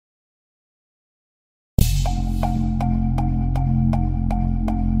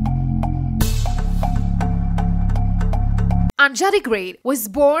Anjadee was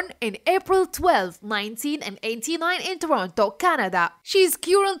born in April 12, 1989 in Toronto, Canada. She is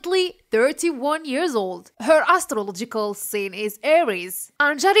currently 31 years old. Her astrological sign is Aries.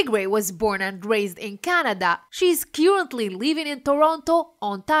 Anjadee was born and raised in Canada. She is currently living in Toronto,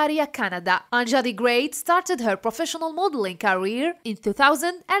 Ontario, Canada. Anjadee started her professional modeling career in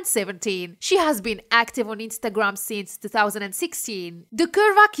 2017. She has been active on Instagram since 2016. The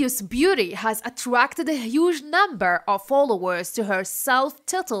curvaceous beauty has attracted a huge number of followers to her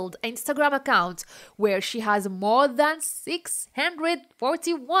self-titled Instagram account, where she has more than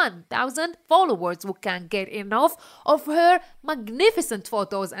 641,000 followers who can't get enough of her magnificent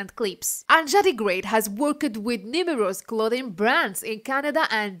photos and clips. Anjadee has worked with numerous clothing brands in Canada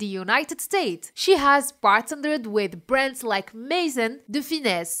and the United States. She has partnered with brands like Maison, The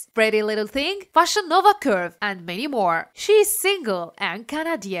Finesse, Pretty Little Thing, Fashion Nova Curve, and many more. She is single and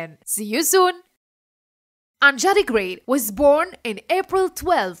Canadian. See you soon! Anjadee was born in April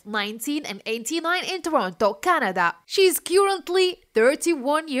 12, 1989 in Toronto, Canada. She is currently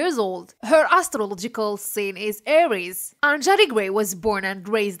 31 years old. Her astrological sign is Aries. Anjadee was born and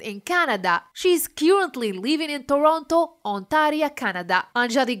raised in Canada. She is currently living in Toronto, Ontario, Canada.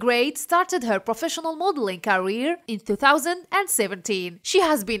 Anjadee started her professional modeling career in 2017. She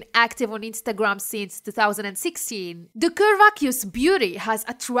has been active on Instagram since 2016. The curvaceous beauty has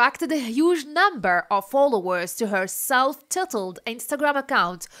attracted a huge number of followers to her self-titled Instagram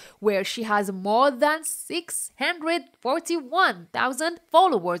account, where she has more than 641,000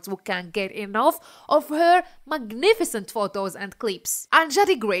 followers who can't get enough of her magnificent photos and clips.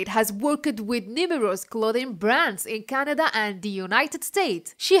 Anjadee has worked with numerous clothing brands in Canada and the United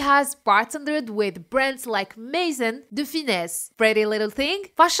States. She has partnered with brands like Maison, The Finesse, Pretty Little Thing,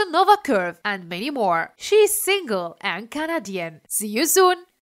 Fashion Nova Curve, and many more. She is single and Canadian. See you soon!